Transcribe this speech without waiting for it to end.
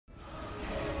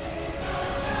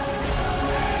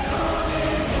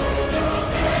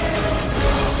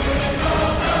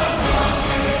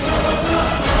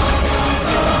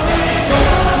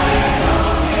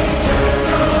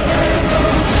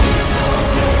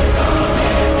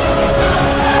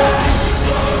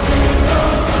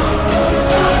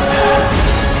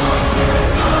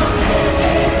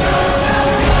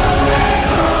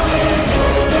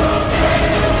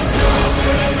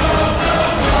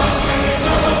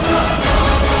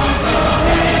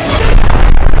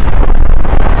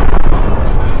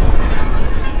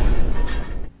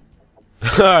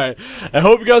Alright, I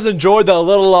hope you guys enjoyed that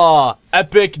little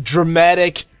epic,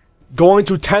 dramatic, going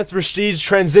to 10th Prestige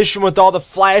transition with all the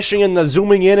flashing and the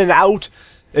zooming in and out.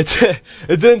 It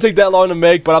didn't take that long to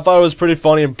make, but I thought it was pretty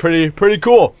funny and pretty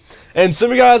cool. And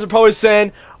some of you guys are probably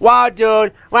saying, "Wow,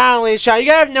 dude, wow, ELiTESHOT,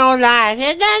 you have no life."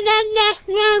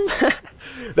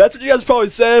 That's what you guys are probably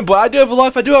saying, but I do have a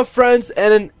life, I do have friends,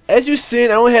 and as you've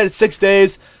seen, I only had 6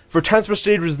 days. For 10th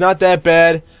Prestige, which is not that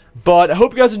bad. But I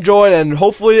hope you guys enjoyed, and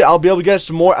hopefully I'll be able to get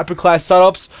some more epic class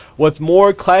setups with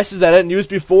more classes that I didn't use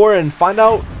before and find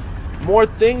out more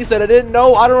things that I didn't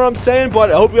know. I don't know what I'm saying,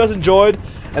 but I hope you guys enjoyed,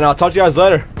 and I'll talk to you guys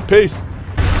later. Peace.